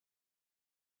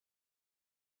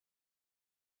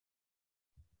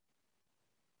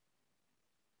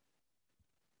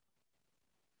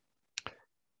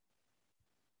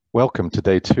Welcome to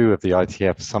day 2 of the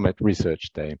ITF Summit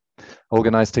Research Day,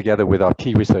 organized together with our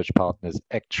key research partners,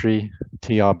 ECTRI,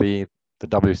 TRB, the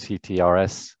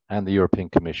WCTRS, and the European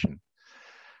Commission.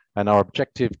 And our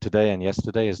objective today and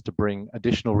yesterday is to bring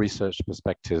additional research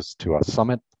perspectives to our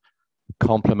summit,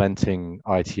 complementing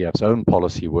ITF's own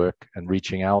policy work and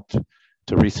reaching out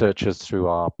to researchers through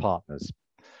our partners.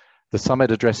 The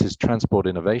summit addresses transport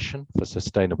innovation for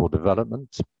sustainable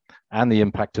development and the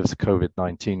impact of the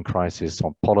COVID-19 crisis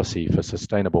on policy for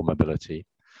sustainable mobility,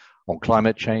 on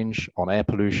climate change, on air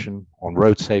pollution, on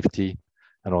road safety,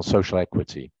 and on social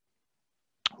equity.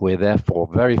 We're therefore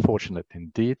very fortunate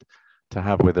indeed to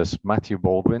have with us Matthew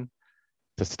Baldwin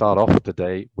to start off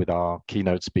today with our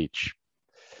keynote speech.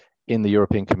 In the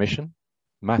European Commission,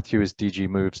 Matthew is DG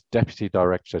Move's Deputy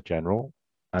Director General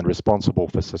and responsible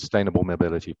for sustainable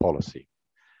mobility policy.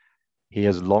 He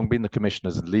has long been the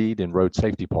Commissioner's lead in road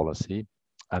safety policy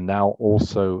and now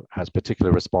also has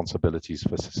particular responsibilities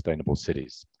for sustainable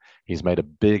cities. He's made a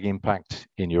big impact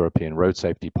in European road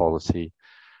safety policy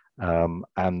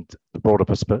and the broader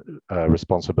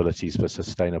responsibilities for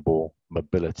sustainable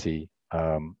mobility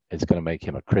is going to make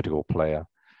him a critical player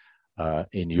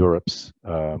in Europe's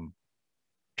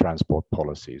transport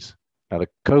policies. Now, the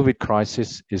COVID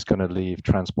crisis is going to leave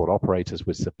transport operators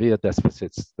with severe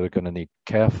deficits that are going to need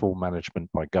careful management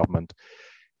by government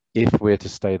if we're to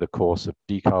stay the course of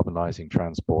decarbonizing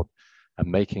transport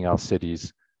and making our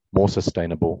cities more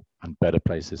sustainable and better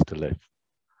places to live.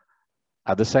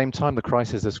 At the same time, the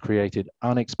crisis has created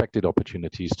unexpected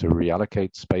opportunities to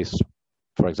reallocate space,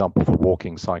 for example, for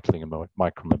walking, cycling, and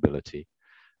micromobility.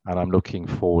 And I'm looking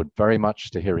forward very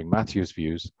much to hearing Matthew's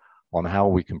views on how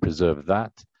we can preserve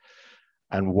that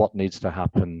and what needs to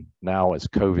happen now as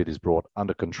COVID is brought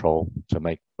under control to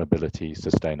make mobility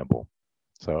sustainable.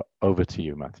 So over to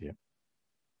you, Matthew.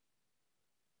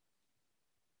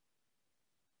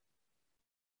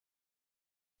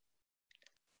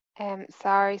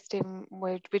 Sorry, Stephen,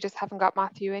 we just haven't got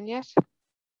Matthew in yet.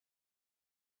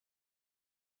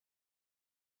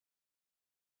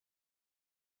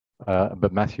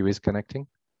 But Matthew is connecting.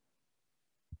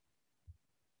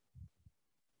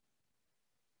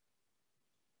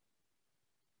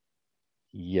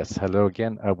 Yes, hello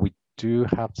again. We do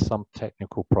have some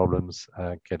technical problems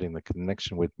getting the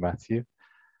connection with Matthew.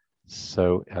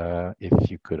 So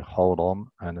if you could hold on,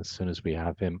 and as soon as we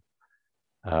have him,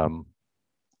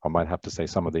 I might have to say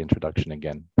some of the introduction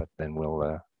again, but then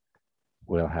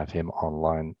we'll have him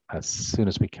online as soon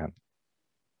as we can.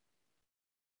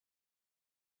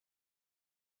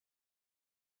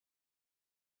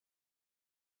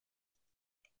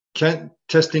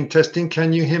 Testing.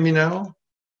 Can you hear me now?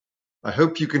 I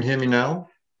hope you can hear me now.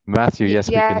 Matthew, yes,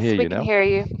 we can hear you now. Yes, we can hear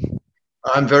you.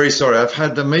 I'm very sorry. I've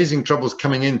had amazing troubles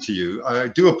coming into you. I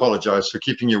do apologize for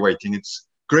keeping you waiting. It's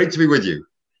great to be with you.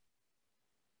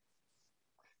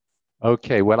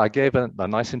 Okay, well, I gave a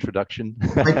nice introduction.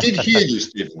 I did hear you,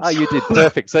 Stephen. Oh, you did.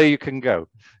 Perfect. So you can go.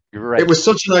 Great. It was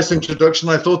such a nice introduction.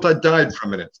 I thought I died for a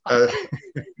minute. Okay,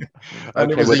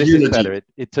 well, this is better.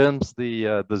 It turns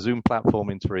the Zoom platform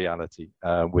into reality.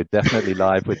 We're definitely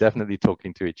live. We're definitely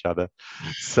talking to each other.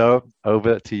 So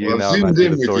over to you now, Matthew.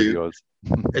 The floor is yours.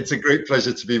 It's a great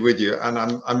pleasure to be with you, and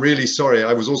I'm really sorry.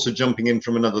 I was also jumping in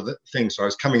from another thing, so I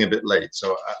was coming a bit late.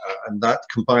 So and that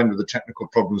combined with the technical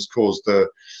problems caused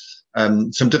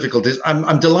some difficulties.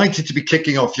 I'm delighted to be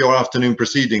kicking off your afternoon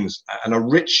proceedings and a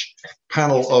rich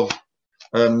panel of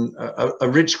a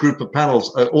rich group of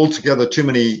panels. Altogether, too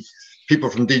many people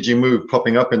from DG Move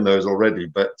popping up in those already,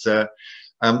 but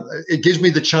it gives me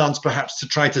the chance perhaps to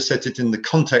try to set it in the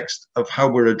context of how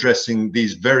we're addressing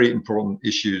these very important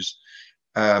issues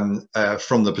from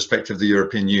the perspective of the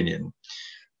European Union.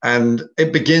 And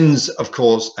it begins, of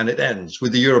course, and it ends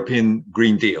with the European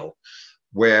Green Deal,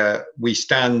 where we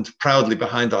stand proudly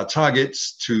behind our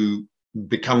targets to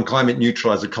become climate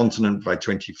neutral as a continent by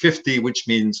 2050, which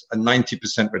means a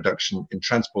 90% reduction in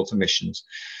transport emissions.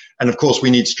 And of course,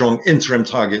 we need strong interim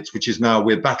targets, which is now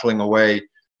we're battling away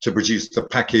to produce the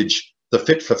package, the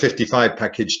Fit for 55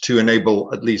 package, to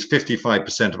enable at least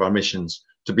 55% of our emissions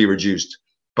to be reduced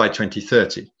by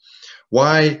 2030.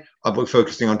 Why are we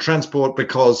focusing on transport?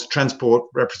 Because transport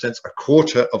represents a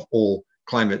quarter of all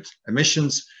climate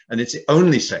emissions, and it's the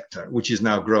only sector which is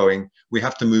now growing. We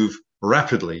have to move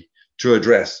rapidly to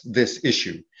address this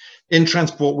issue. In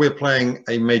transport, we're playing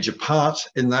a major part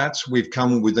in that. We've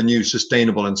come with a new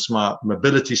sustainable and smart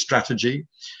mobility strategy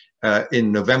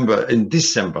in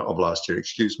December of last year,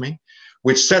 excuse me,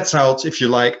 which sets out, if you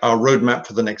like, our roadmap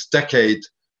for the next decade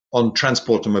on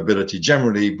transport and mobility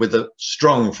generally, with a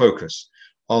strong focus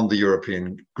on the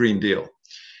European Green Deal.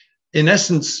 in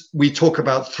essence, we talk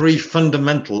about three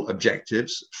fundamental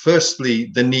objectives.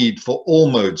 Firstly, the need for all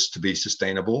modes to be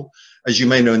sustainable. As you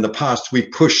may know, in the past, we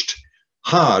pushed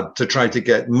hard to try to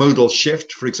get modal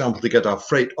shift, for example, to get our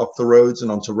freight off the roads and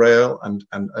onto rail and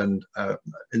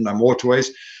inland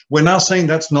waterways. We're now saying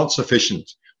that's not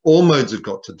sufficient. All modes have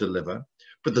got to deliver.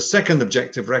 But the second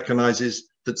objective recognizes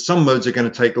that some modes are going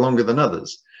to take longer than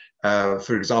others.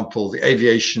 For example, the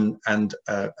aviation and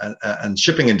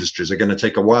shipping industries are going to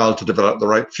take a while to develop the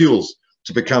right fuels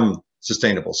to become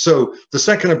sustainable. So the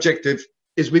second objective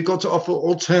is we've got to offer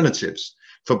alternatives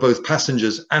for both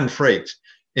passengers and freight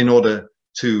in order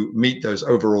to meet those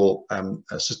overall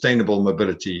sustainable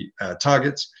mobility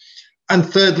targets. And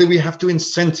thirdly, we have to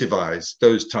incentivize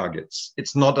those targets.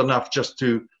 It's not enough just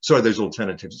to, those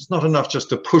alternatives. It's not enough just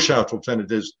to push out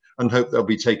alternatives and hope they'll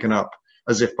be taken up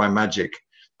as if by magic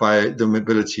by the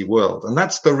mobility world. And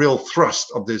that's the real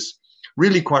thrust of this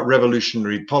really quite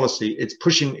revolutionary policy. It's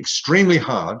pushing extremely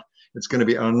hard. It's going to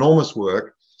be an enormous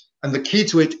work. And the key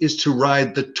to it is to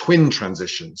ride the twin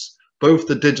transitions, both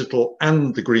the digital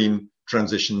and the green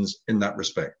transitions in that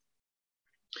respect.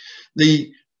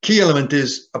 The key element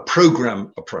is a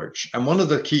program approach. And one of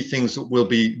the key things that we'll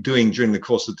be doing during the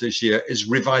course of this year is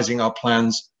revising our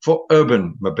plans for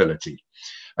urban mobility.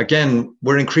 Again,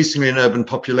 we're increasingly an urban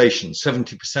population.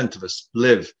 70% of us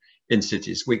live in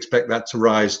cities. We expect that to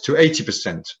rise to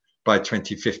 80% by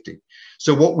 2050.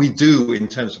 So what we do in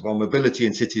terms of our mobility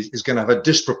in cities is going to have a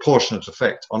disproportionate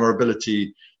effect on our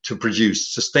ability to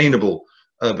produce sustainable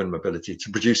urban mobility,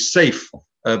 to produce safe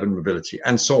urban mobility,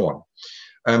 and so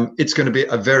on. It's going to be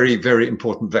a very, very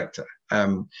important vector.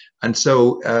 And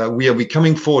so we are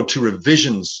coming forward to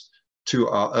revisions to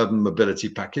our urban mobility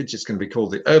package. It's going to be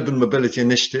called the Urban Mobility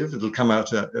Initiative. It'll come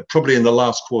out probably in the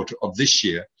last quarter of this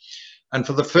year. And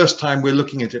for the first time, we're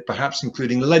looking at it perhaps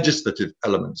including legislative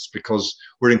elements, because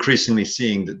we're increasingly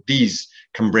seeing that these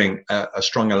can bring a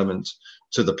strong element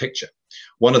to the picture.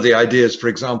 One of the ideas, for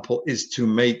example, is to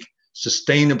make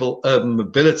sustainable urban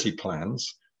mobility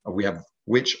plans.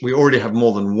 Which we already have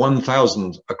more than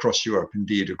 1,000 across Europe,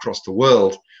 indeed across the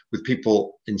world, with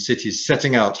people in cities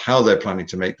setting out how they're planning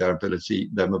to make their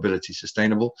mobility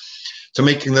sustainable, to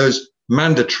making those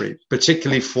mandatory,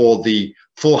 particularly for the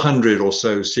 400 or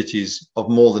so cities of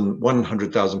more than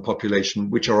 100,000 population,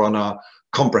 which are on our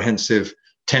comprehensive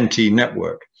TEN-T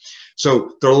network.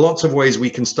 So there are lots of ways we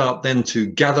can start then to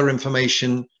gather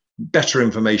information, better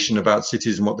information about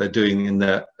cities and what they're doing in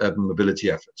their urban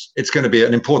mobility efforts. It's going to be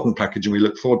an important package and we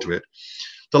look forward to it.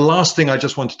 The last thing I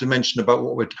just wanted to mention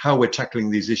about how we're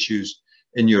tackling these issues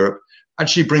in Europe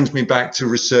actually brings me back to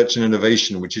research and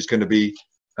innovation, which is going to be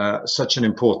such an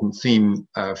important theme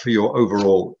for your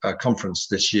overall conference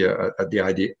this year at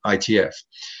the ITF.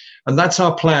 And that's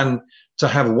our plan to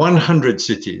have 100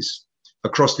 cities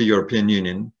across the European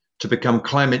Union to become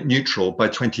climate neutral by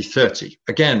 2030.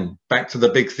 Again, back to the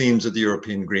big themes of the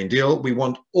European Green Deal. We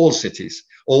want all cities,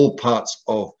 all parts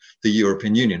of the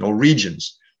European Union, all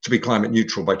regions, to be climate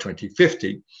neutral by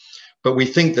 2050. But we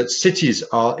think that cities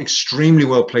are extremely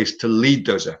well placed to lead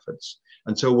those efforts.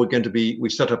 And so we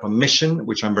set up a mission,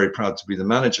 which I'm very proud to be the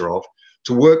manager of,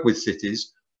 to work with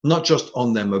cities, not just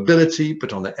on their mobility,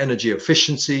 but on their energy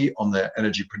efficiency, on their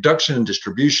energy production and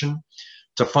distribution,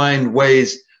 to find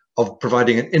ways of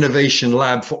providing an innovation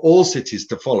lab for all cities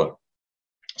to follow.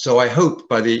 So I hope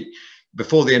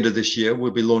before the end of this year,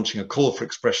 we'll be launching a call for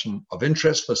expression of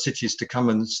interest for cities to come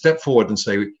and step forward and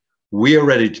say, we are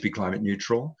ready to be climate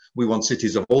neutral. We want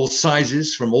cities of all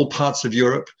sizes from all parts of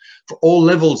Europe, for all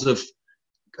levels of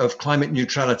climate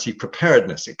neutrality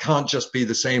preparedness. It can't just be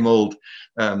the same old,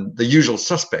 the usual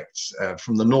suspects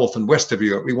from the north and west of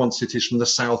Europe. We want cities from the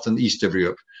south and east of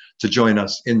Europe to join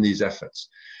us in these efforts.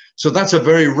 So that's a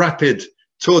very rapid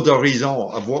tour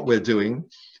d'horizon of what we're doing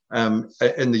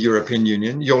in the European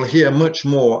Union. You'll hear much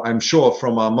more, I'm sure,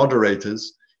 from our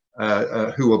moderators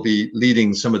who will be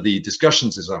leading some of the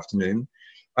discussions this afternoon.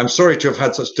 I'm sorry to have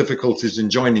had such difficulties in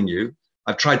joining you.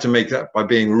 I've tried to make that by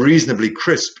being reasonably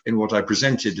crisp in what I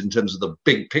presented in terms of the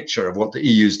big picture of what the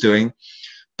EU is doing.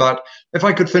 But if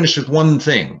I could finish with one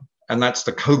thing, and that's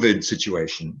the COVID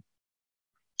situation.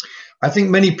 I think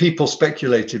many people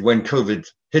speculated when COVID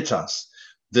hit us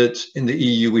that in the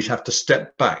EU we'd have to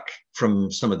step back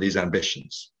from some of these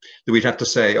ambitions, that we'd have to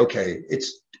say, okay,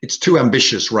 it's too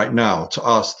ambitious right now to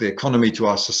ask the economy, to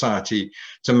ask society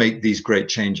to make these great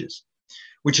changes.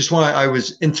 Which is why I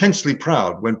was intensely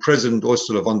proud when President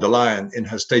Ursula von der Leyen, in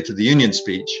her State of the Union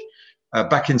speech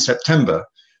back in September,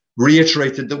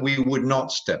 reiterated that we would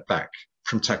not step back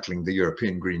from tackling the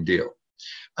European Green Deal.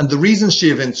 And the reasons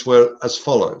she evinced were as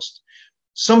follows.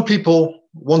 Some people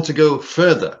want to go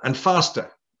further and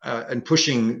faster and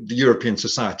pushing the European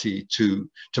society to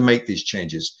make these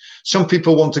changes. Some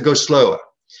people want to go slower,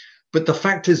 but the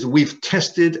fact is we've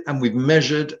tested and we've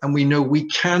measured and we know we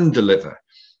can deliver,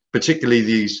 particularly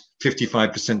these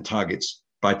 55% targets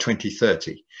by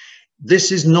 2030.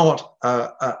 This is not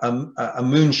a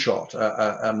moonshot,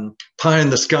 a pie in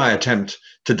the sky attempt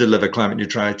to deliver climate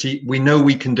neutrality. We know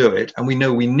we can do it, and we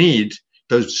know we need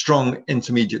those strong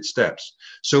intermediate steps.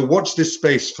 So watch this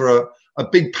space for a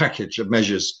big package of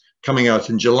measures coming out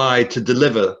in July to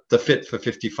deliver the Fit for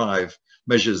 55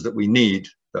 measures that we need,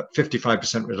 that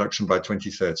 55% reduction by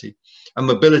 2030. And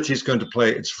mobility is going to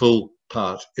play its full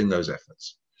part in those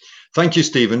efforts. Thank you,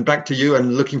 Stephen. Back to you,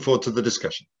 and looking forward to the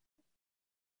discussion.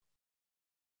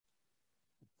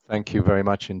 Thank you very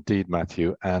much indeed,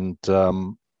 Matthew. And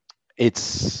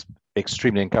it's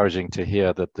extremely encouraging to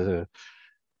hear that the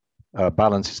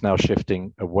balance is now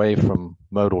shifting away from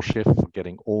modal shift,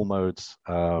 getting all modes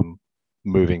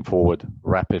moving forward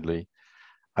rapidly.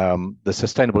 The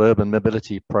Sustainable Urban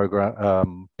Mobility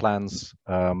Program plans,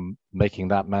 making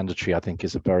that mandatory, I think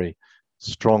is a very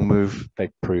strong move.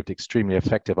 They've proved extremely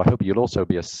effective. I hope you'll also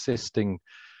be assisting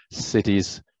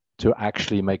cities to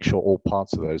actually make sure all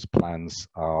parts of those plans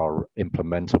are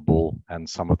implementable and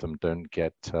some of them don't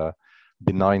get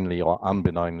benignly or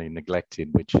unbenignly neglected,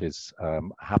 which is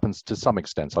happens to some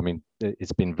extent. I mean,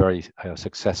 it's been very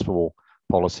successful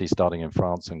policy starting in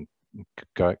France and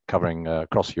covering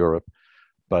across Europe,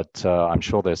 but I'm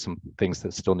sure there's some things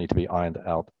that still need to be ironed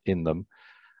out in them.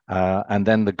 And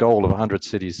then the goal of 100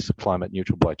 cities climate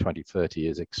neutral by 2030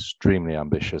 is extremely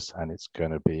ambitious, and it's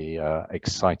going to be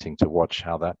exciting to watch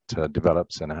how that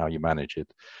develops and how you manage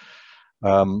it.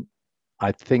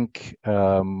 I think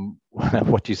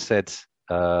what you said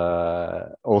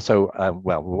also,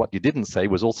 well, what you didn't say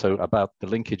was also about the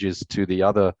linkages to the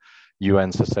other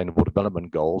UN Sustainable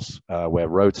Development Goals, where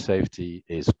road safety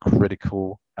is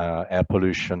critical, air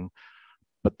pollution.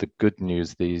 But the good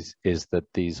news is that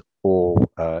these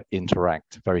all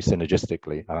interact very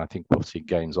synergistically, and I think we'll see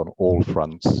gains on all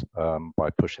fronts by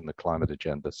pushing the climate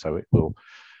agenda. So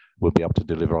we'll be able to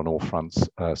deliver on all fronts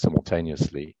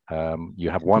simultaneously. You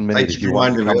have 1 minute. Thank you for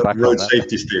reminding me of road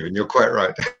safety, Stephen. You're quite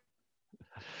right.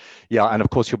 Yeah, and of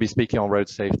course you'll be speaking on road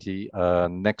safety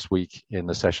next week in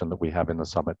the session that we have in the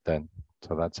summit then.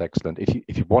 So that's excellent.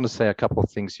 If you want to say a couple of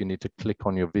things, you need to click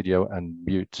on your video and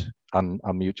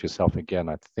unmute yourself again,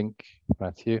 I think,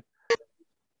 Matthew.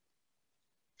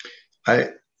 I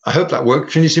hope that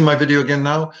worked. Can you see my video again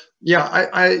now?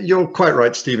 Yeah, you're quite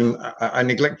right, Stephen. I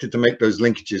neglected to make those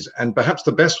linkages, and perhaps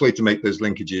the best way to make those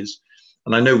linkages,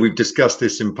 and I know we've discussed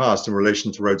this in past in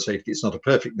relation to road safety, it's not a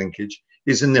perfect linkage,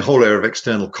 is in the whole area of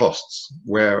external costs,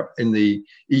 where in the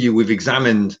EU we've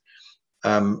examined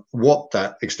what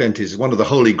that extent is. One of the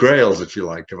holy grails, if you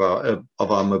like, of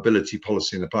our mobility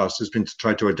policy in the past has been to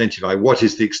try to identify what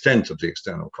is the extent of the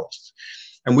external costs.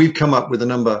 And we've come up with a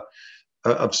number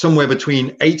of somewhere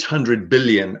between 800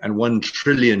 billion and 1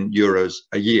 trillion euros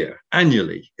a year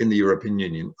annually in the European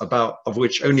Union, of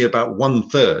which only about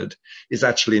 1/3 is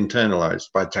actually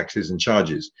internalized by taxes and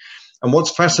charges. And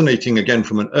what's fascinating, again,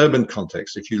 from an urban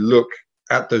context, if you look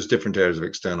at those different areas of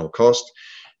external cost,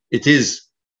 it is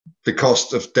the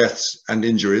cost of deaths and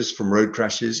injuries from road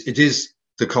crashes. It is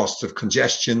the cost of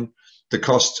congestion, the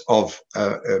cost of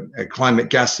climate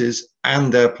gases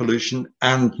and air pollution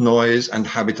and noise and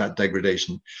habitat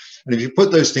degradation. And if you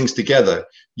put those things together,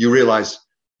 you realize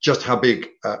just how big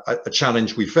a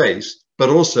challenge we face, but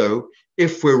also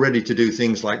if we're ready to do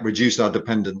things like reduce our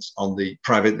dependence on the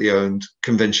privately owned,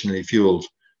 conventionally fueled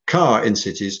car in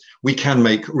cities, we can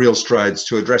make real strides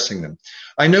to addressing them.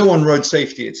 I know on road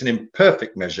safety, it's an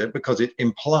imperfect measure because it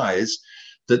implies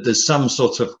that there's some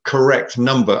sort of correct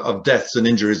number of deaths and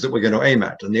injuries that we're going to aim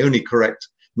at. And the only correct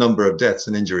number of deaths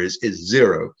and injuries is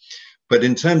 0. But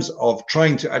in terms of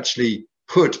trying to actually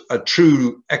put a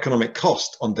true economic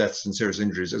cost on deaths and serious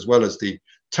injuries, as well as the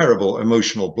terrible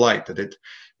emotional blight that it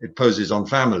poses on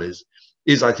families,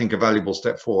 is, I think, a valuable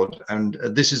step forward. And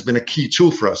this has been a key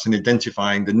tool for us in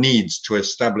identifying the needs to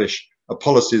establish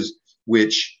policies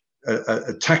which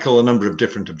tackle a number of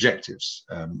different objectives,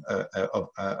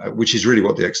 which is really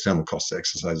what the external costs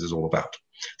exercise is all about.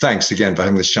 Thanks again for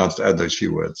having this chance to add those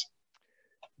few words.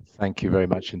 Thank you very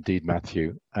much indeed,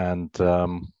 Matthew. And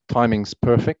timing's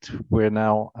perfect. We're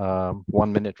now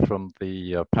 1 minute from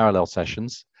the parallel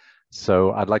sessions.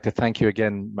 So I'd like to thank you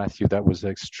again, Matthew. That was an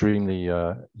extremely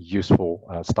useful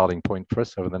starting point for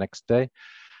us over the next day.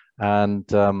 And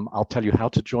I'll tell you how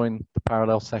to join the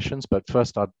parallel sessions. But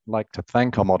first, I'd like to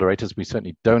thank our moderators. We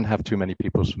certainly don't have too many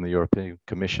people from the European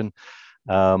Commission.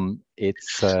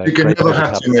 It's you can never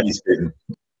have too many, Stephen.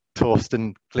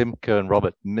 Torsten Klimke and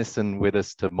Robert Missen with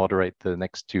us to moderate the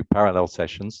next 2 parallel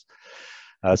sessions.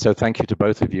 So thank you to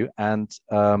both of you. And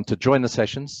to join the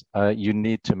sessions, you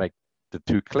need to make the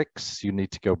 2 clicks. You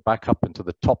need to go back up into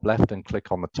the top left and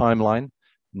click on the timeline,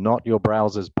 not your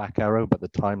browser's back arrow, but the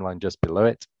timeline just below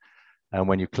it. And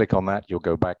when you click on that, you'll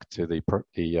go back to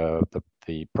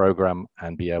the program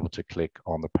and be able to click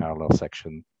on the parallel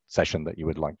session that you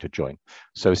would like to join.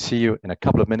 So see you in a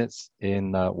couple of minutes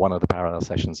in one of the parallel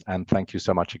sessions. And thank you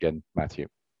so much again, Matthew.